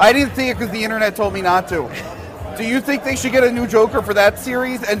 I didn't see it because the internet told me not to. Do you think they should get a new Joker for that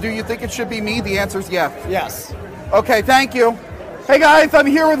series? And do you think it should be me? The answer is yes. Yes. Okay, thank you. Hey guys, I'm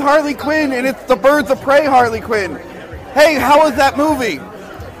here with Harley Quinn, and it's the Birds of Prey Harley Quinn. Hey, how was that movie?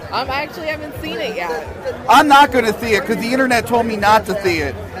 I actually haven't seen it yet. I'm not going to see it because the internet told me not to see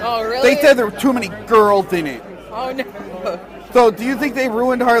it. Oh, really? They said there were too many girls in it. Oh, no. So, do you think they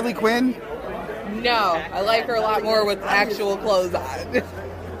ruined Harley Quinn? No, I like her a lot more with actual clothes on.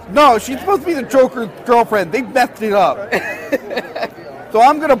 No, she's supposed to be the Joker's girlfriend. They messed it up. So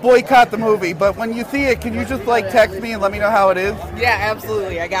I'm going to boycott the movie, but when you see it, can you just, like, text me and let me know how it is? Yeah,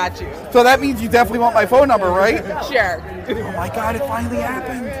 absolutely. I got you. So that means you definitely want my phone number, right? Sure. Oh, my God, it finally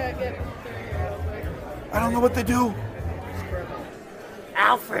happened. I don't know what they do.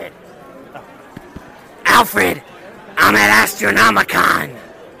 Alfred. Alfred, I'm at Astronomicon.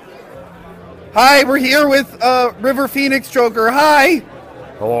 Hi, we're here with River Phoenix Joker. Hi.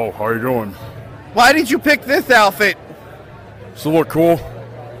 Hello, how you doing? Why did you pick this outfit? Does it look cool?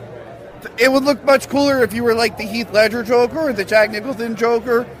 It would look much cooler if you were like the Heath Ledger Joker or the Jack Nicholson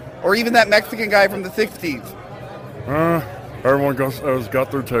Joker or even that Mexican guy from the 60s. Everyone has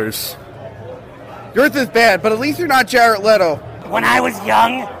got their tastes. Yours is bad, but at least you're not Jared Leto. When I was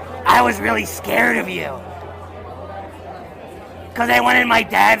young, I was really scared of you. Because I went in my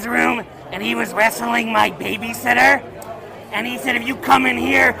dad's room and he was wrestling my babysitter. And he said, if you come in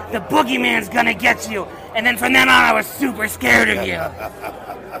here, the boogeyman's gonna get you. And then from then on, I was super scared of you.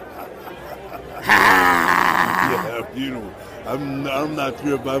 Yeah, you know, I'm not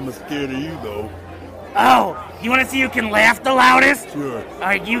sure if I'm scared of you, though. Oh, you want to see who can laugh the loudest? Sure. All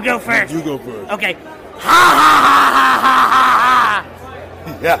right, you go first. You go first. Okay. Ha ha ha ha ha.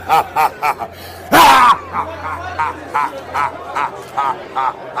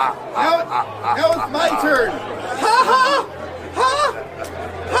 Now it's my turn. Ha ha ha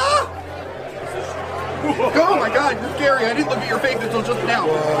ha. Oh my God, you're scary. I didn't look at your face until just now.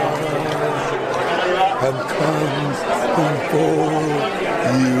 I'm coming for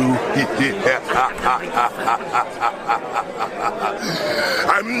you.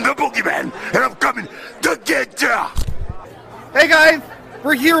 I'm the boogeyman, and I'm coming to get ya. Hey guys,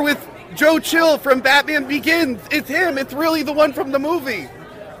 we're here with Joe Chill from Batman Begins. It's him. It's really the one from the movie.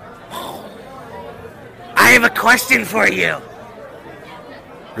 I have a question for you.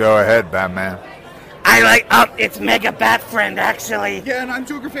 Go ahead, Batman. It's Mega Bat Friend, actually. Yeah, and I'm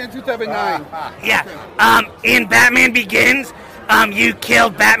Joker Fan 279. Yeah. In Batman Begins, you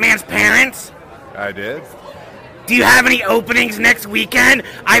killed Batman's parents. I did. Do you have any openings next weekend?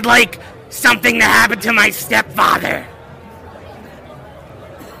 I'd like something to happen to my stepfather.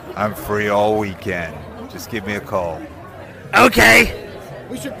 I'm free all weekend. Just give me a call. Okay.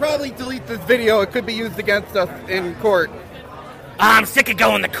 We should probably delete this video. It could be used against us in court. I'm sick of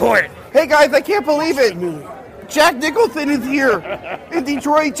going to court. Hey guys, I can't believe it. Jack Nicholson is here in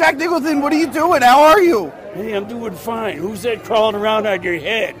Detroit. Jack Nicholson, what are you doing? How are you? Hey, I'm doing fine. Who's that crawling around on your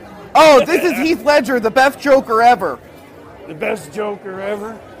head? Oh, this is Heath Ledger, the best Joker ever. The best Joker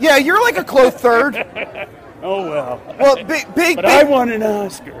ever? Yeah, you're like a close third. Oh, well. Well, big. But I won an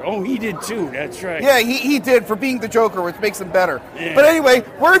Oscar. Oh, he did too. That's right. Yeah, he did for being the Joker, which makes him better. Yeah. But anyway,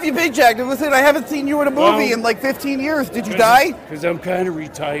 where have you been, Jack Nicholson? I haven't seen you in a movie in like 15 years. Did you die? Because I'm kind of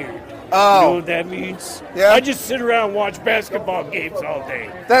retired. Oh. You know what that means? Yeah. I just sit around and watch basketball games all day.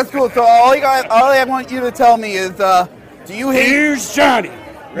 That's cool. So all I want you to tell me is, do you hate? Here's Johnny.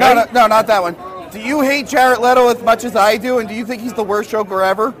 Right? No, not that one. Do you hate Jared Leto as much as I do, and do you think he's the worst Joker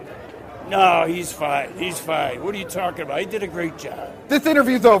ever? No, he's fine. He's fine. What are you talking about? He did a great job. This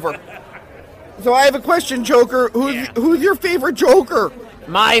interview's over. So I have a question, Joker. Who's your favorite Joker?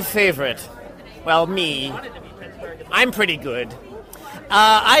 My favorite? Well, me. I'm pretty good.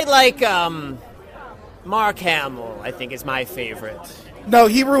 I like Mark Hamill, I think, is my favorite. No,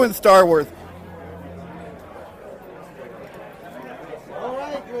 he ruined Star Wars.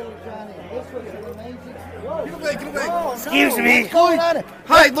 Excuse me. What's going on?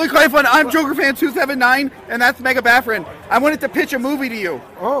 Hi, Luke Hyphon. I'm Joker Fan 279, and that's Mega Baffrin. I wanted to pitch a movie to you.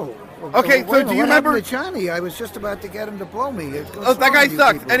 Oh. Okay, so do you remember to Johnny? I was just about to get him to blow me. Oh, that guy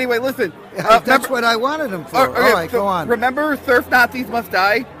sucks. Anyway, listen. That's what I wanted him for. Okay, All right, so go on. Remember Surf Nazis Must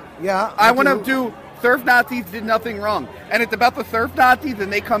Die? Yeah. I want to do Surf Nazis Did Nothing Wrong. And it's about the Surf Nazis,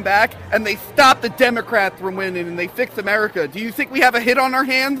 and they come back, and they stop the Democrats from winning, and they fix America. Do you think we have a hit on our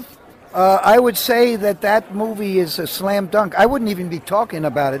hands? I would say that movie is a slam dunk. I wouldn't even be talking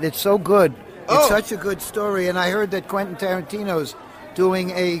about it. It's so good. It's such a good story. And I heard that Quentin Tarantino's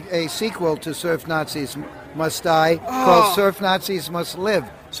doing a sequel to Surf Nazis Must Die called Surf Nazis Must Live.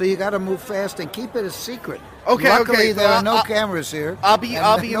 So you got to move fast and keep it a secret. Okay, Luckily, so there are no cameras here. I'll be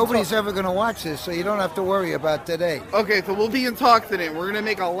nobody's ever going to watch this, so you don't have to worry about today. Okay, so we'll be in talks in it. We're going to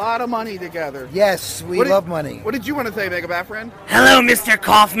make a lot of money together. Yes, we love money. What did you want to say, Mega Bat Friend? Hello, Mr.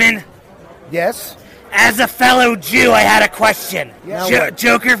 Kaufman. Yes? As a fellow Jew, I had a question. Yeah,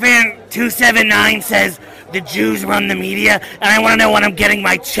 Joker Fan 279 says the Jews run the media, and I want to know when I'm getting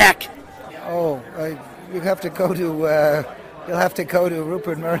my check. Oh, you have to go to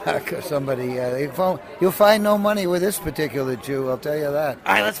Rupert Murdoch or somebody. You'll find no money with this particular Jew, I'll tell you that.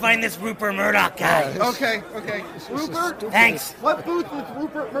 All right, let's find this Rupert Murdoch guy. Okay. Rupert? Thanks. What booth with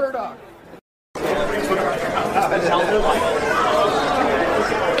Rupert Murdoch?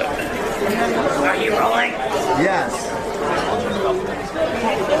 Are you rolling? Yes.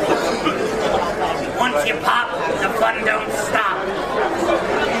 Once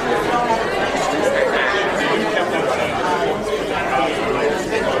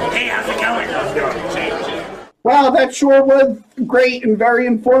Wow, that sure was great and very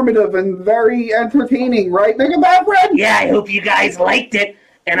informative and very entertaining, right, Mega Bad Friend? Yeah, I hope you guys liked it,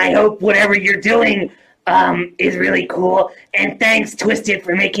 and I hope whatever you're doing is really cool. And thanks, Twisted,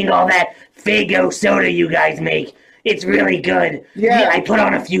 for making all that Faygo soda you guys make. It's really good. Yeah. I put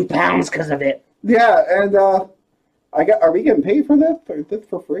on a few pounds because of it. Yeah, and are we getting paid for this? Or is this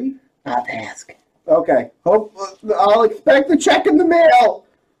for free? I'll ask. Okay. I'll expect a check in the mail.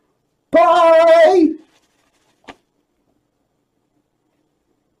 Bye!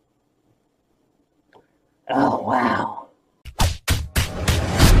 Oh, wow.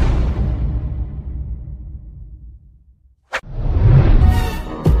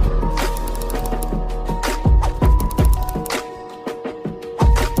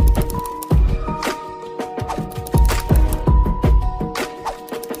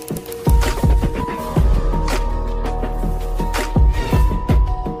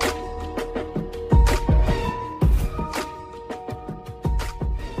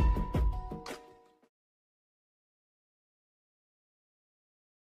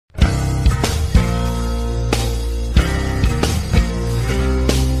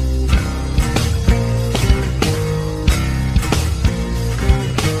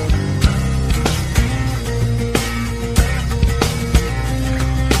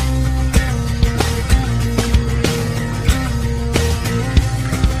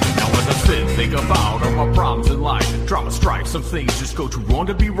 Some things just go too wrong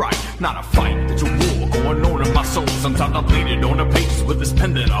to be right. Not a fight, it's a war going on in my soul. Sometimes I bleed it on the pages with this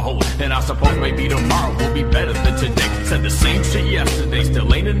pen that I hold. And I suppose maybe tomorrow will be better than today. Said the same shit yesterday,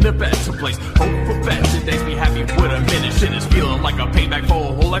 still ain't in the better place. Hope for better days, be happy with a minute. Shit is feeling like a payback for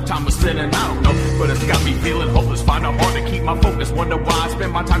a whole lifetime of sin. And I don't know, but it's got me feeling hopeless. Find it hard to keep my focus. Wonder why I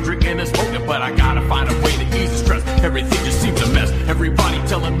spend my time drinking and smoking. But I gotta find a way to ease the stress. Everything just seems a mess. Everybody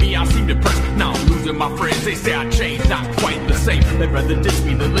telling me I seem depressed. Now I'm losing my friends, they say I changed, not quite the same. They'd rather diss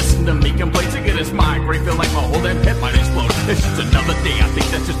me than listen to me complain. To get this migraine, feel like my whole damn head might explode. It's just another day, I think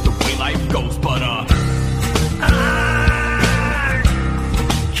that's just the way life goes. But I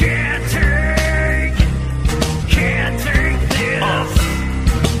can't take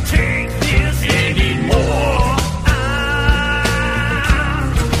this anymore. I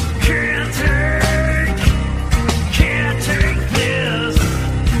can't take this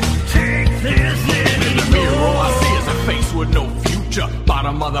anymore. In the mirror, all I see is a face with no future.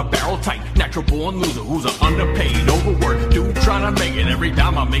 Bottom of the barrel type, natural born loser who's an underpaid, overworked dude trying to make it. Every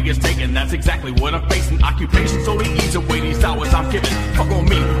dime I make is taken, that's exactly what I'm facing. Occupation slowly eats away these hours I'm giving. Fuck on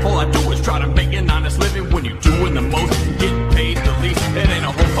me, all I do is try to make an honest living. When you're doing the most, getting paid the least. It ain't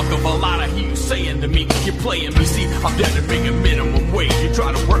a whole fuck of a lot I hear you saying to me. You're playing me, see, I'm down to make a minimum wage. You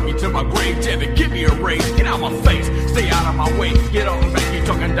try to work me to my grave, damn it, give me a raise. Get out my face, stay out of my way. Get on back, you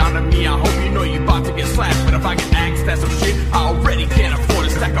talking down to me. I hope you know you about to get slapped. But if I get asked that some shit, I already can't afford a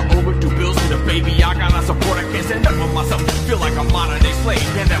stack of overdue bills to the baby. I gotta support, I can't stand up with myself. Feel like a modern day slave.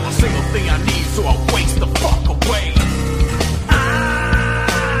 Can't have a single thing I need, so I waste the fuck away.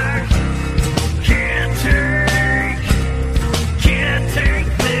 I can't take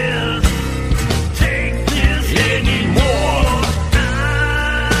this anymore.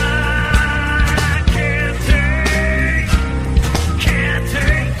 I can't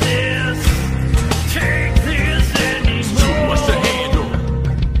take this anymore. It's too much to handle.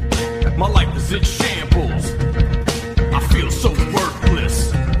 My life is in shambles. I feel so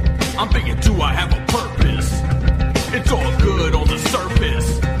worthless. I'm thinking, do I have a purpose? It's all good on the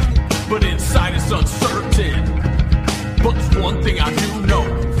surface, but inside it's uncertain. But there's one thing I do know,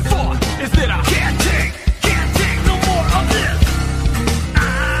 fuck, is that I can't take no more of this. I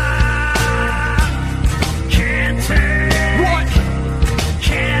can't take what?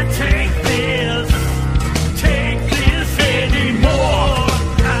 Can't take this anymore.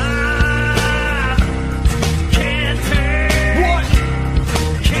 I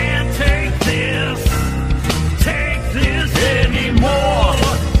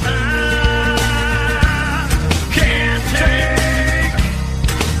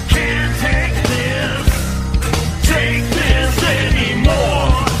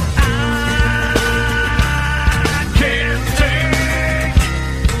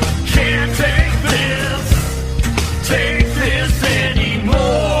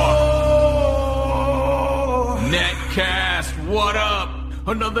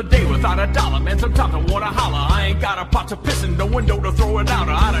Another day without a dollar, man, sometimes I wanna holler. I ain't got a pot to piss in, no window to throw it out.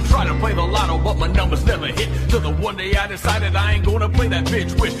 I'd have tried to play the lotto, but my numbers never hit. Till the one day I decided I ain't gonna play that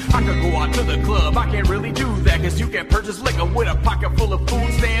bitch. Wish I could go out to the club, I can't really do that, cause you can purchase liquor with a pocket full of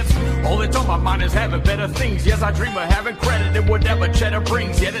food stamps. All that's on my mind is having better things. Yes, I dream of having credit and whatever cheddar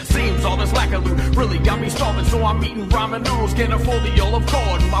brings. Yet it seems all this lack of loot really got me starving, so I'm eating ramen noodles, can't afford the Olive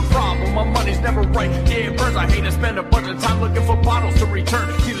Garden. My problem, my money's never right. Yeah, it burns, I hate to spend a bunch of time looking for bottles to return.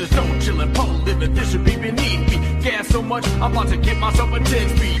 See, there's no chillin', puddle living, this should be beneath me. Gas so much, I'm about to get myself a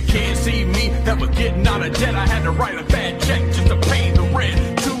 10-speed. Can't see me, ever getting out of debt. I had to write a bad check just to pay the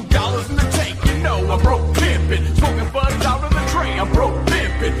rent. $2 in the tank, you know I'm broke pimpin'. Smoking buds out of the tray, I'm broke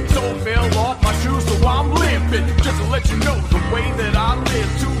pimpin'. So fell off my shoes, so I'm limping. Just to let you know the way that I live.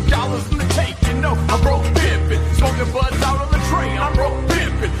 $2 in the tank, you know I'm broke pimpin'. Smoking buds out of the tray, I'm broke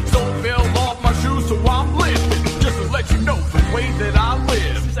pimpin'. So fell off my shoes, so I'm limping. Just to let you know the way that I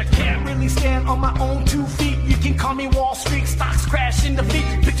live. Since I can't really stand on my own 2 feet, you can call me Wall Street, stocks crash in defeat.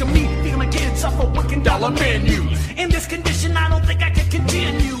 Picture me feeding my kids off a wicked dollar menu. In this condition, I don't think I can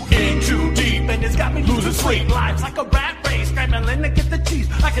continue. In too deep, and it's got me losing sleep. Life's like a rat race, scrambling to get the cheese.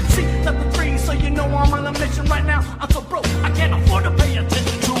 I can see level 3, so you know I'm on a mission right now. I'm so broke, I can't afford to pay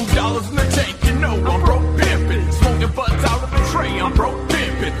attention. $2 in the tank, you know I'm broke pimpin'. Smoking butts out of the tray, I'm broke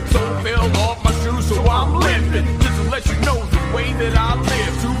pimpin'. So fell off my shoes, so I'm limping. Just to let you know the way that I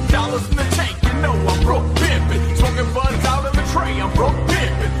live. $2 in the tank, you know I'm broke pimpin'. Smoking buds out of the tray, I'm broke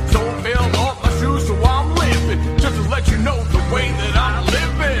pimpin'. So fell off my shoes, so I'm limping. Just to let you know the way that I livin'.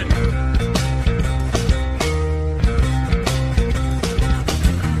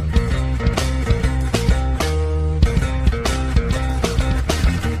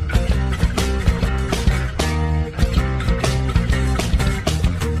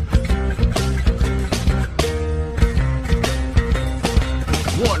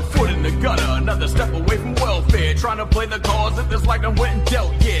 Another step away from welfare, trying to play the cards that this life done went and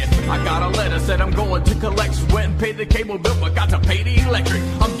dealt. Yeah, I got a letter said I'm going to collections, went and paid the cable bill, but got to pay the electric.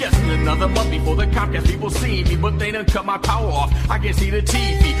 I'm guessing another month before the Comcast people see me, but they done cut my power off. I can see the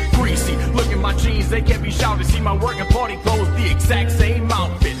TV greasy. Look at my jeans, they can't be shouted. See my work and party clothes, the exact same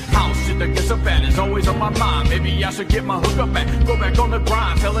outfit. House shit that gets up bad is always on my mind. Maybe I should get my hook up back, go back on the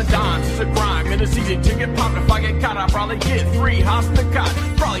grind. Telling dimes is a crime, and it's easy to get popped. If I get caught, I probably get 3 house in the cot.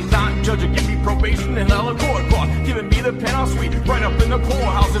 Probably not judge or give me probation and hella court cost. Giving me the penthouse suite right up in the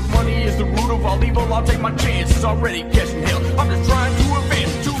courthouse. If money is the root of all evil, I'll take my chances. Already catching hell, I'm just trying to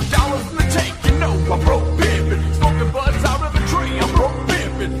advance. $2 in the tank, you know I'm broke pimpin'. Smoking buds out of the tree, I'm broke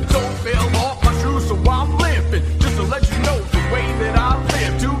pimpin'. So fell off my shoes, so I'm limping. Just to let you know the way that I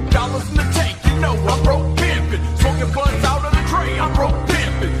live. $2 in the tank, you know I'm broke pimpin'. Smoking buds out of the tree, I'm broke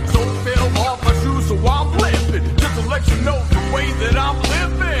pimpin'. So fell off my shoes, so I'm limping. Just to let you know the way that I'm living.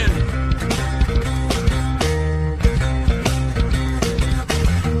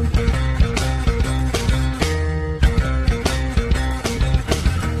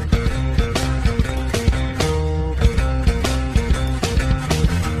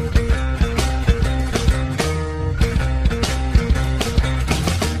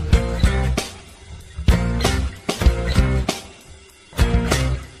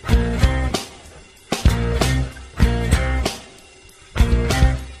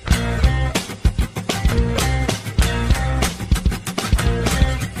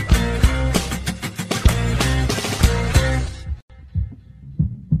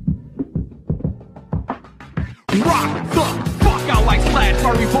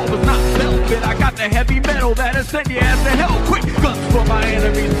 Send your ass to hell quick. Guns for my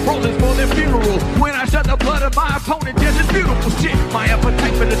enemies, roses for their funeral. When I shed the blood of my opponent, yes, it's beautiful shit. My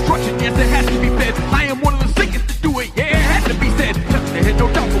appetite for destruction, yes, it has to be fed. I am one of the sickest to do it, yeah, it has to be said. Touch the head, no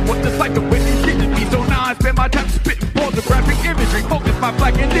doubt for what the cycle when you did to me. So now I spend my time spitting pornographic imagery. Focus my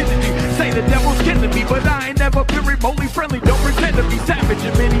black identity. Say the devil's killing me, but I ain't never been remotely friendly. Don't pretend to be savage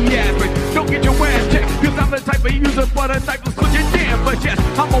in many aspects. Don't get your ass checked, cause I'm the type of user but a knife will switch your damn. But yes,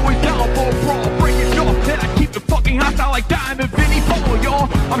 I'm always down for a brawl, break it off. Then I keep it fucking hostile like Diamond Vinny Paul, y'all.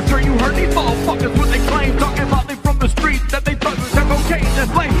 I'm sure you heard these motherfuckers what they claim, talking about they from the streets, that they thuggers have cocaine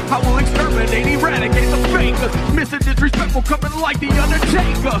and flame. I will exterminate, eradicate the fakers. Missing disrespectful, coming like the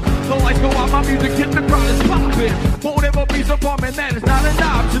Undertaker. The lights go out, my music hits the ground, it's popping. Won't ever be so far, man, that is not an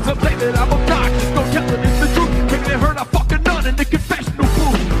option. Some say that I'm obnoxious, go tell it, it's the truth. Making it hurt, I fuck a nun in the confessional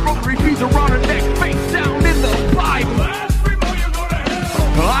booth. Rotary beads around her neck, face down in the Bible.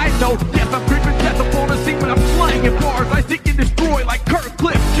 I know, yes, I'm creeping death upon the scene when I'm slanging bars. I seek and destroy like Kirk,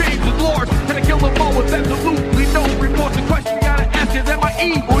 Cliff, James, and Lars. And I kill them all with absolutely no remorse. The question you gotta ask is, am I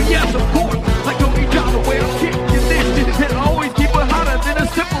evil? Yes, of course. Like Tony John, the way I'm kicking this shit. And I always keep it hotter than a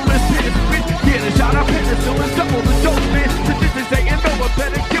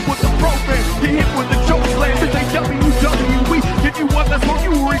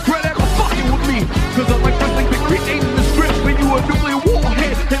will regret ever fucking with me. Cause I'm like wrestling been creating the script. And you a nuclear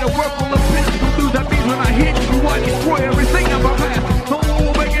warhead in a world full of pits. You lose, that means when I hit you, I destroy everything in my path. No one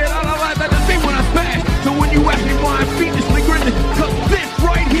will make it out alive, that is me when I smash. So when you ask me why I'm fiendishly grinning, cause this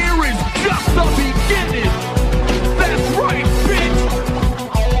right here is just the beginning. That's right, bitch.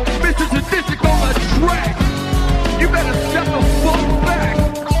 Mr. Sadistic on the track. You better step the fuck back.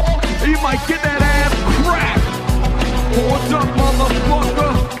 You might get that ass cracked. What's up,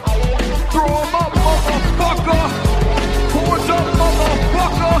 motherfucker?